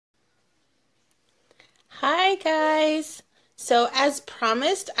Hi guys! So as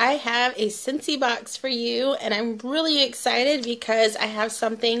promised, I have a Scentsy box for you, and I'm really excited because I have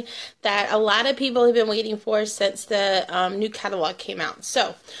something that a lot of people have been waiting for since the new catalog came out.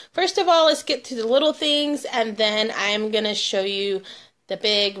 So first of all, let's get to the little things, and then I'm going to show you the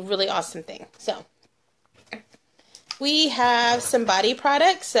big, really awesome thing. So we have some body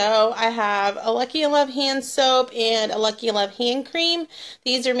products. So I have a Lucky and Love hand soap and a Lucky and Love hand cream.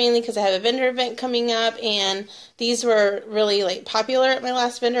 These are mainly because I have a vendor event coming up, and these were really popular at my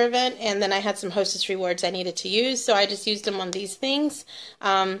last vendor event, and then I had some hostess rewards I needed to use, so I just used them on these things,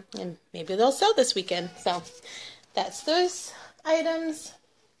 and maybe they'll sell this weekend. So that's those items.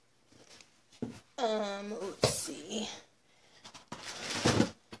 Let's see.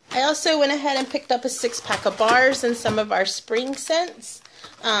 I also went ahead and picked up a 6-pack of bars and some of our spring scents,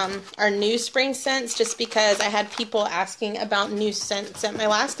 our new spring scents, just because I had people asking about new scents at my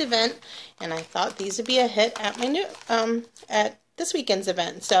last event, and I thought these would be a hit at my new at this weekend's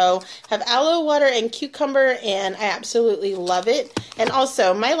event. So have aloe water and cucumber, and I absolutely love it. And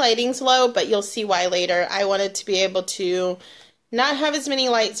also my lighting's low, but you'll see why later. I wanted to be able to not have as many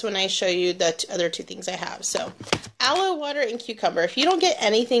lights when I show you the other two things I have. So aloe water and cucumber. If you don't get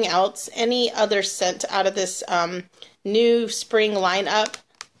anything else, any other scent out of this new spring lineup,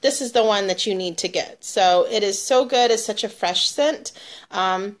 this is the one that you need to get. So it is so good. It's such a fresh scent.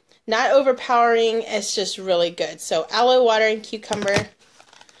 Not overpowering. It's just really good. So aloe water and cucumber.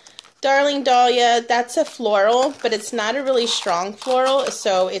 Darling Dahlia, that's a floral, but it's not a really strong floral,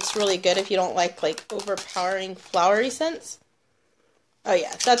 so it's really good if you don't like overpowering flowery scents. Oh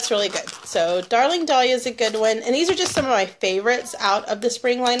yeah, that's really good. So Darling Dahlia is a good one. And these are just some of my favorites out of the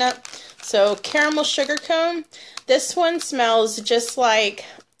spring lineup. So Caramel Sugar Cone. This one smells just like,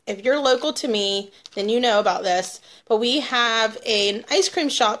 if you're local to me, then you know about this. But we have an ice cream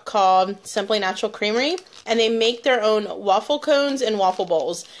shop called Simply Natural Creamery, and they make their own waffle cones and waffle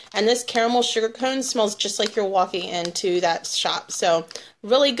bowls. And this caramel sugar cone smells just like you're walking into that shop. So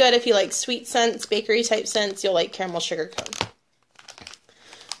really good if you like sweet scents, bakery type scents, you'll like Caramel Sugar Cone.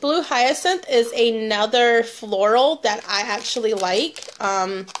 Blue Hyacinth is another floral that I actually like.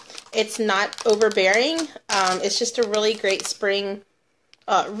 It's not overbearing. It's just a really great spring,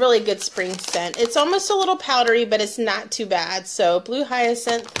 really good spring scent. It's almost a little powdery, but it's not too bad. So Blue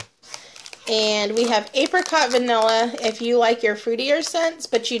Hyacinth. And we have Apricot Vanilla. If you like your fruitier scents,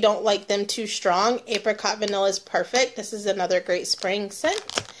 but you don't like them too strong, Apricot Vanilla is perfect. This is another great spring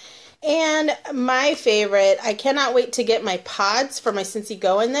scent. And my favorite, I cannot wait to get my pods for my Scentsy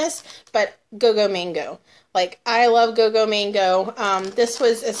Go in this, but Go-Go Mango. I love Go-Go Mango. This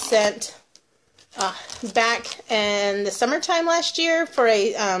was a scent back in the summertime last year for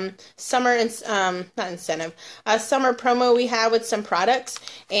a summer, not incentive, a summer promo we had with some products.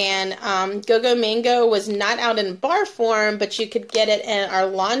 And Go-Go Mango was not out in bar form, but you could get it in our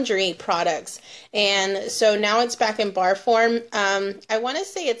laundry products. And so now it's back in bar form. I want to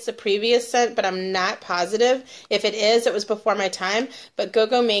say it's the previous scent, but I'm not positive. If it is, it was before my time. But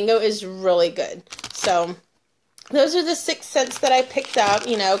Go-Go Mango is really good. So those are the 6 scents that I picked up,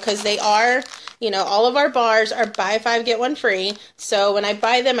 because they are, all of our bars are buy 5, get 1 free. So when I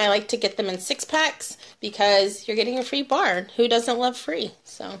buy them, I like to get them in 6-packs because you're getting a free bar. Who doesn't love free?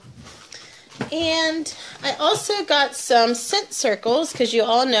 So, and I also got some scent circles because you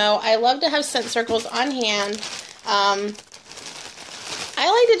all know I love to have scent circles on hand. I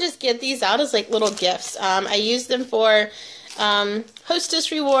like to just get these out as little gifts. I use them for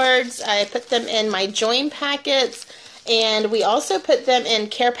hostess rewards. I put them in my join packets, and we also put them in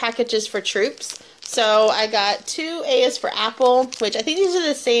care packages for troops. So I got 2 A is for apple, which I think these are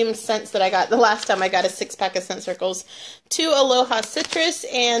the same scents that I got the last time I got a 6-pack of scent circles. 2 Aloha Citrus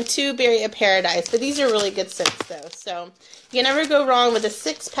and 2 Berry of Paradise. But these are really good scents though. So you can never go wrong with a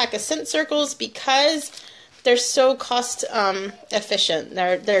 6-pack of scent circles because they're so cost efficient.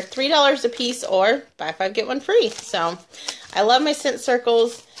 They're $3 a piece, or buy 5 get 1 free. So I love my scent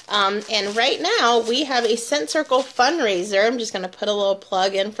circles. And right now we have a scent circle fundraiser. I'm just going to put a little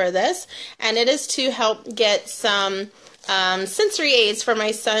plug in for this, and it is to help get some sensory aids for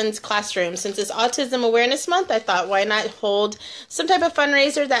my son's classroom. Since it's Autism Awareness Month, I thought why not hold some type of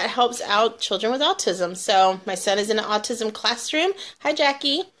fundraiser that helps out children with autism. So my son is in an autism classroom. Hi,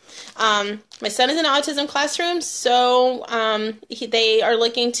 Jackie. My son is in an autism classroom, so they are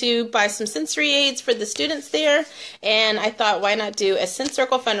looking to buy some sensory aids for the students there, and I thought why not do a Scent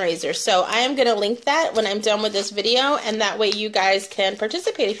Circle fundraiser. So I am going to link that when I'm done with this video, and that way you guys can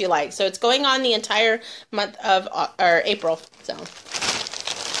participate if you like. So it's going on the entire month of April. So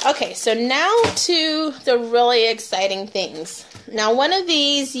okay, so now to the really exciting things. Now, one of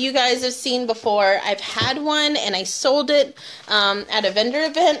these you guys have seen before. I've had one and I sold it at a vendor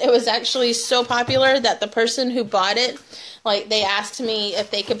event. It was actually so popular that the person who bought it, like, they asked me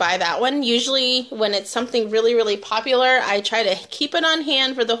if they could buy that one. Usually when it's something really, really popular, I try to keep it on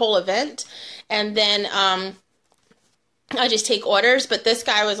hand for the whole event, and then I just take orders. But this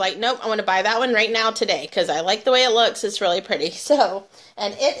guy was like, nope, I want to buy that one right now today because I like the way it looks. It's really pretty. So,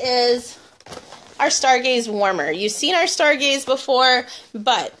 and it is our Stargaze warmer. You've seen our Stargaze before,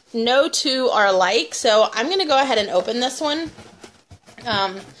 but no two are alike. So I'm going to go ahead and open this one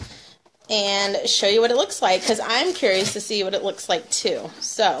and show you what it looks like, because I'm curious to see what it looks like too.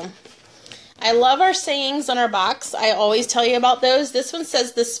 So I love our sayings on our box. I always tell you about those. This one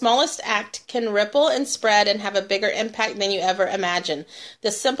says, the smallest act can ripple and spread and have a bigger impact than you ever imagine.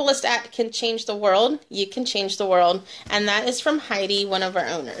 The simplest act can change the world. You can change the world. And that is from Heidi, one of our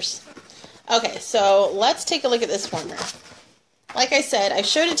owners. Okay, so let's take a look at this warmer. Like I said, I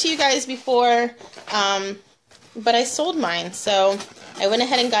showed it to you guys before, but I sold mine. So I went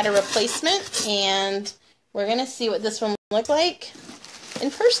ahead and got a replacement, and we're going to see what this one looks like in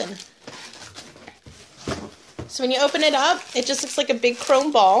person. So when you open it up, it just looks like a big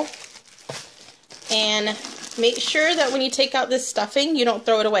chrome ball. And make sure that when you take out this stuffing, you don't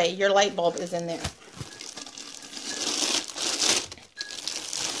throw it away. Your light bulb is in there.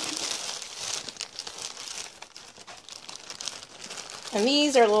 And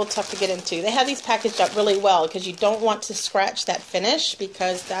these are a little tough to get into. They have these packaged up really well because you don't want to scratch that finish,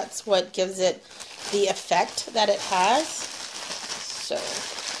 because that's what gives it the effect that it has. So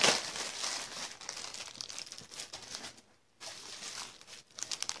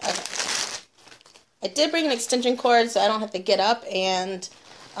I did bring an extension cord so I don't have to get up and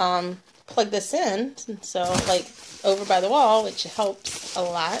plug this in. So, like, over by the wall, which helps a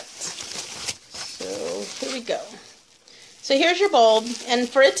lot. So here we go. So here's your bulb, and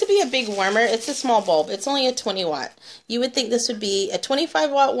for it to be a big warmer, it's a small bulb. It's only a 20 watt. You would think this would be a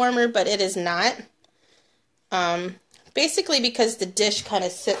 25 watt warmer, but it is not. Basically because the dish kind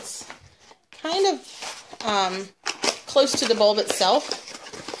of sits kind of close to the bulb itself.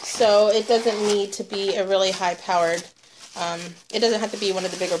 So it doesn't need to be a really high powered, it doesn't have to be one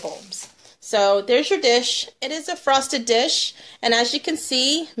of the bigger bulbs. So there's your dish. It is a frosted dish, and as you can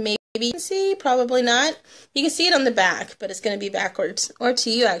see, maybe you can see, probably not. You can see it on the back, but it's going to be backwards. Or to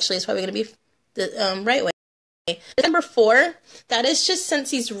you, actually, it's probably going to be the right way. Number 4, that is just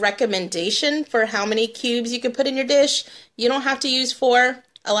Scentsi's recommendation for how many cubes you can put in your dish. You don't have to use 4.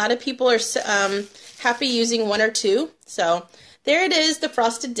 A lot of people are happy using 1 or 2. So there it is, the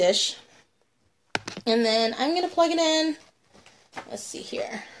frosted dish. And then I'm going to plug it in. Let's see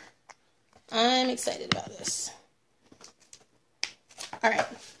here. I'm excited about this. All right.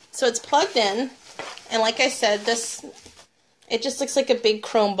 So it's plugged in, and like I said, it just looks like a big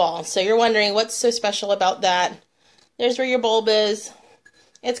chrome ball. So you're wondering what's so special about that. There's where your bulb is.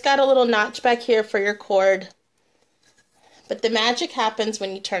 It's got a little notch back here for your cord. But the magic happens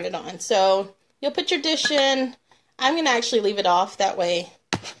when you turn it on. So you'll put your dish in. I'm going to actually leave it off. That way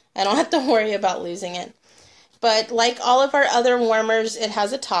I don't have to worry about losing it. But like all of our other warmers, it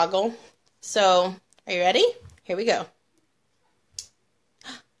has a toggle. So are you ready? Here we go.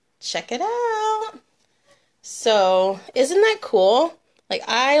 Check it out. So, isn't that cool? Like,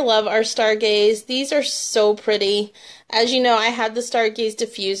 I love our Stargaze. These are so pretty. As you know, I have the Stargaze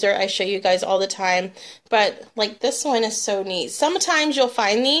diffuser. I show you guys all the time. But, like, this one is so neat. Sometimes you'll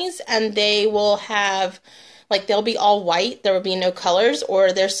find these, and they will have, like, they'll be all white. There will be no colors.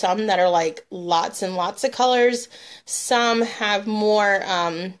 Or there's some that are, like, lots and lots of colors. Some have more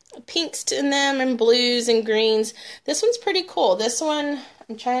pinks in them, and blues and greens. This one's pretty cool. This one,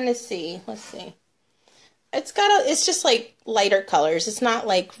 I'm trying to see. Let's see. It's just like lighter colors. It's not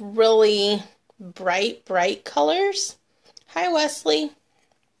like really bright colors. Hi, Wesley.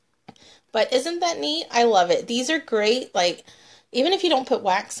 But isn't that neat? I love it. These are great. Like, even if you don't put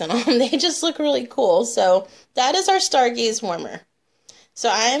wax in them, they just look really cool. So that is our Stargaze warmer. So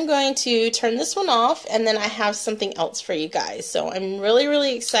I am going to turn this one off, and then I have something else for you guys. So I'm really,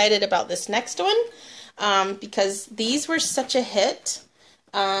 really excited about this next one because these were such a hit.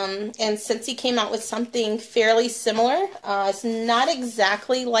 And Scentsy came out with something fairly similar. It's not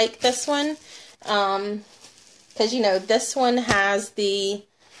exactly like this one, because, you know, this one has the,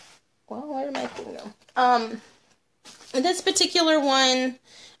 well, where did my thing go? This particular one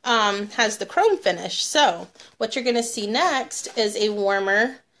has the chrome finish. So what you're going to see next is a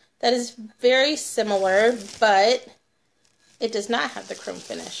warmer that is very similar, but it does not have the chrome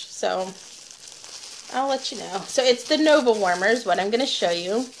finish. So I'll let you know. So it's the Nova warmers, what I'm going to show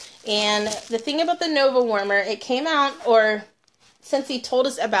you. And the thing about the Nova warmer, it came out, or since he told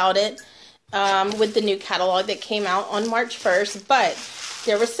us about it with the new catalog that came out on March 1st, but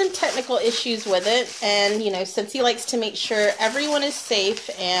there were some technical issues with it, and, you know, since he likes to make sure everyone is safe,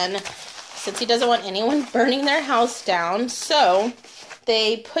 and since he doesn't want anyone burning their house down, so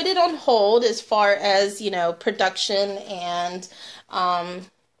they put it on hold as far as, you know, production and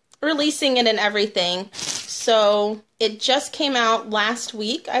releasing it and everything. So it just came out last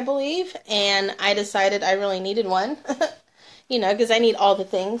week, I believe, and I decided I really needed one, you know, because I need all the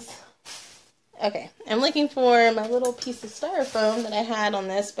things. Okay, I'm looking for my little piece of styrofoam that I had on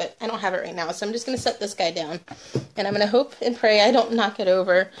this, but I don't have it right now, so I'm just going to set this guy down, and I'm going to hope and pray I don't knock it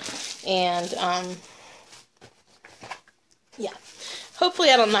over, and, yeah,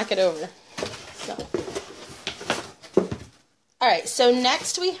 hopefully I don't knock it over, so. Alright, so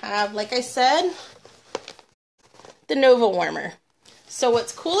next we have, like I said, the Nova Warmer. So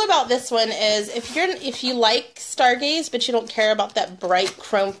what's cool about this one is if you like Stargaze but you don't care about that bright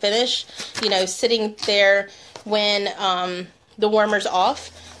chrome finish, you know, sitting there when the warmer's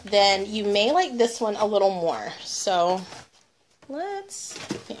off, then you may like this one a little more. So let's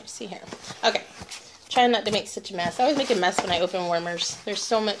see here. Okay, trying not to make such a mess. I always make a mess when I open warmers. There's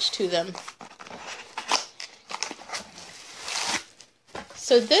so much to them.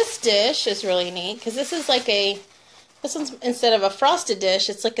 So this dish is really neat because this is like this one's, instead of a frosted dish,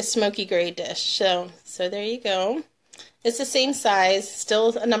 it's like a smoky gray dish. So there you go. It's the same size,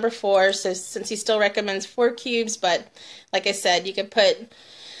 still a number 4, so since he still recommends 4 cubes, but like I said, you can put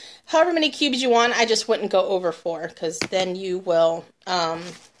however many cubes you want. I just wouldn't go over 4, because then you will,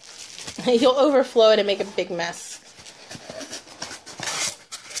 you'll overflow it and make a big mess.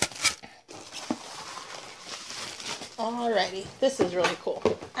 Alrighty, this is really cool.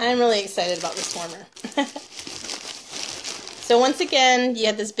 I'm really excited about this warmer. So once again, you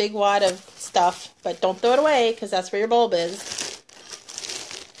have this big wad of stuff, but don't throw it away because that's where your bulb is.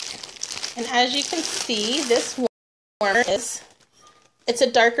 And as you can see, this warmer it's a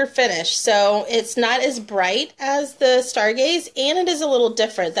darker finish, so it's not as bright as the Stargaze, and it is a little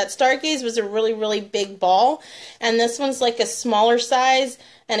different. That Stargaze was a really, really big ball, and this one's like a smaller size,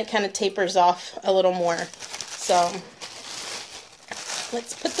 and it kind of tapers off a little more. So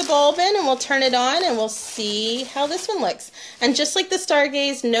let's put the bulb in and we'll turn it on and we'll see how this one looks. And just like the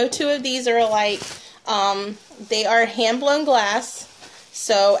Stargaze, no 2 of these are alike. They are hand-blown glass,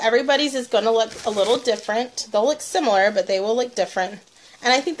 so everybody's is going to look a little different. They'll look similar, but they will look different.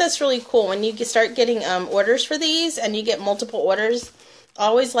 And I think that's really cool when you start getting orders for these and you get multiple orders. I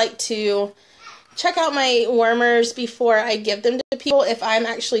always like to check out my warmers before I give them to people if I'm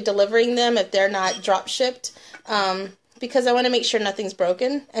actually delivering them, if they're not drop shipped. Because I want to make sure nothing's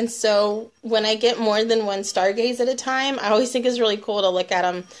broken. And so when I get more than one Stargaze at a time, I always think it's really cool to look at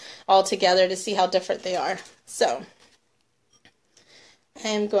them all together to see how different they are. So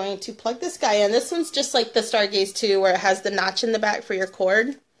I'm going to plug this guy in. This one's just like the Stargaze 2 where it has the notch in the back for your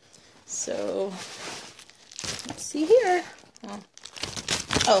cord. So let's see here.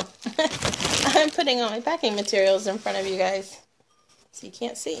 Oh, I'm putting all my packing materials in front of you guys so you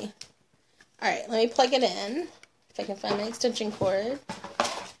can't see. Alright, let me plug it in. If I can find my extension cord.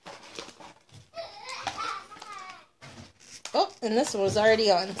 Oh, and this one was already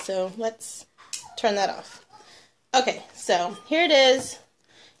on, so let's turn that off. Okay, so here it is.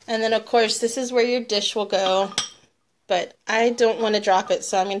 And then, of course, this is where your dish will go. But I don't want to drop it,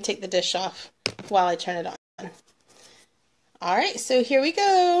 so I'm going to take the dish off while I turn it on. Alright, so here we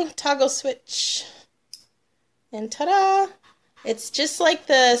go. Toggle switch. And ta-da! It's just like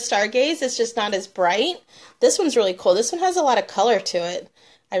the Stargaze, it's just not as bright. This one's really cool. This one has a lot of color to it.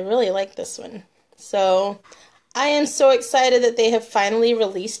 I really like this one. So I am so excited that they have finally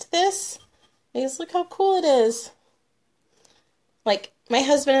released this. Because look how cool it is. Like, my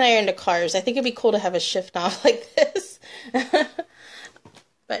husband and I are into cars. I think it'd be cool to have a shift knob like this.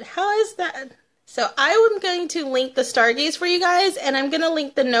 But how is that? So I am going to link the Stargaze for you guys, and I'm going to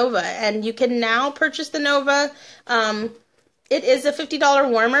link the Nova. And you can now purchase the Nova. It is a $50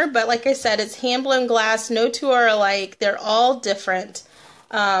 warmer, but like I said, it's hand-blown glass. No 2 are alike. They're all different.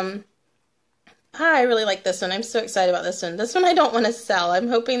 I really like this one. I'm so excited about this one. This one I don't want to sell. I'm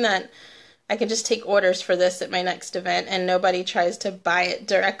hoping that I can just take orders for this at my next event and nobody tries to buy it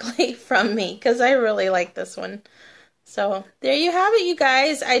directly from me because I really like this one. So there you have it, you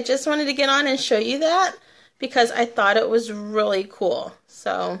guys. I just wanted to get on and show you that because I thought it was really cool.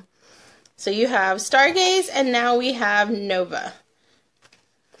 So you have Stargaze, and now we have Nova.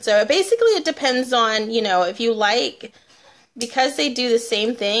 So basically it depends on, you know, if you like, because they do the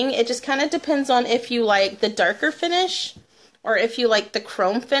same thing, it just kind of depends on if you like the darker finish or if you like the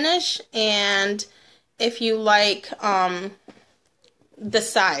chrome finish, and if you like the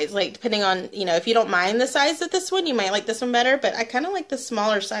size, like depending on, you know, if you don't mind the size of this one, you might like this one better, but I kind of like the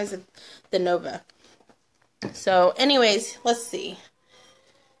smaller size of the Nova. So anyways, let's see.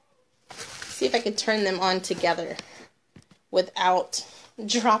 See if I can turn them on together without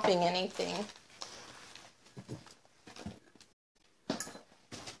dropping anything.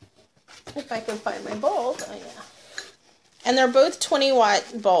 If I can find my bulb. Oh yeah. And they're both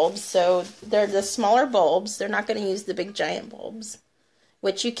 20-watt bulbs, so they're the smaller bulbs. They're not going to use the big giant bulbs,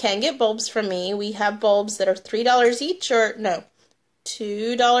 which you can get bulbs from me. We have bulbs that are $3 each, or no,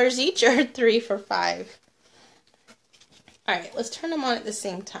 $2 each, or 3 for $5. All right, let's turn them on at the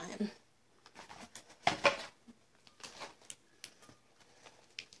same time.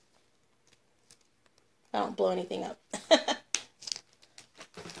 I don't blow anything up.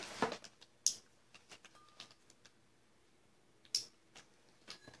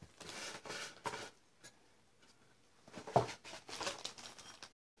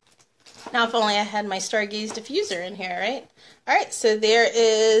 Now, if only I had my Stargaze diffuser in here, right? All right, so there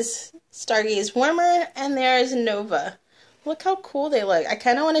is Stargaze warmer, and there is Nova. Look how cool they look. I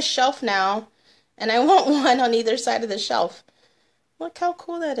kind of want a shelf now, and I want one on either side of the shelf. Look how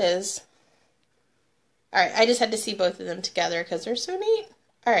cool that is. All right, I just had to see both of them together because they're so neat.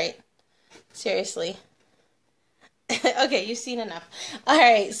 All right, seriously. Okay, you've seen enough. All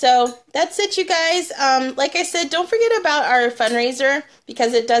right, so that's it, you guys. Like I said, don't forget about our fundraiser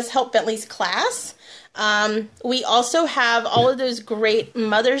because it does help Bentley's class. We also have all of those great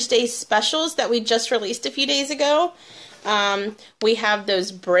Mother's Day specials that we just released a few days ago. We have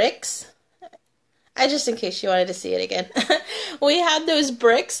those bricks. Just in case you wanted to see it again. We had those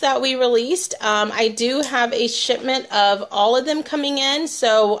bricks that we released. I do have a shipment of all of them coming in,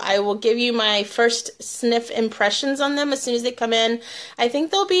 so I will give you my first sniff impressions on them as soon as they come in. I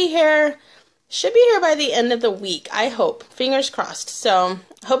think they'll be here, should be here by the end of the week, I hope. Fingers crossed. So,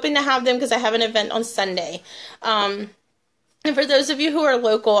 hoping to have them because I have an event on Sunday. And for those of you who are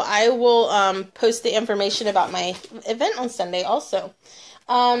local, I will post the information about my event on Sunday also.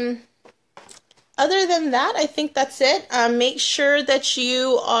 Other than that, I think that's it. Make sure that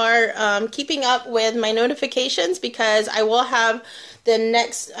you are keeping up with my notifications because I will have the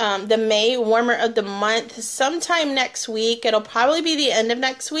next, the May warmer of the month sometime next week. It'll probably be the end of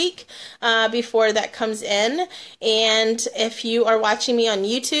next week before that comes in. And if you are watching me on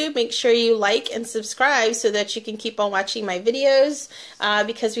YouTube, make sure you like and subscribe so that you can keep on watching my videos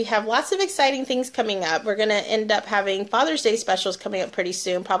because we have lots of exciting things coming up. We're going to end up having Father's Day specials coming up pretty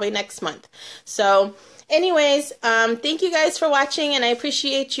soon, probably next month. So anyways, thank you guys for watching, and I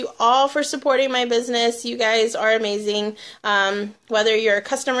appreciate you all for supporting my business. You guys are amazing. Whether you're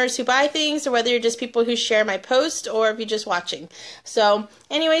customers who buy things or whether you're just people who share my post or if you're just watching. So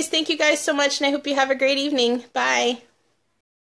anyways, thank you guys so much, and I hope you have a great evening. Bye.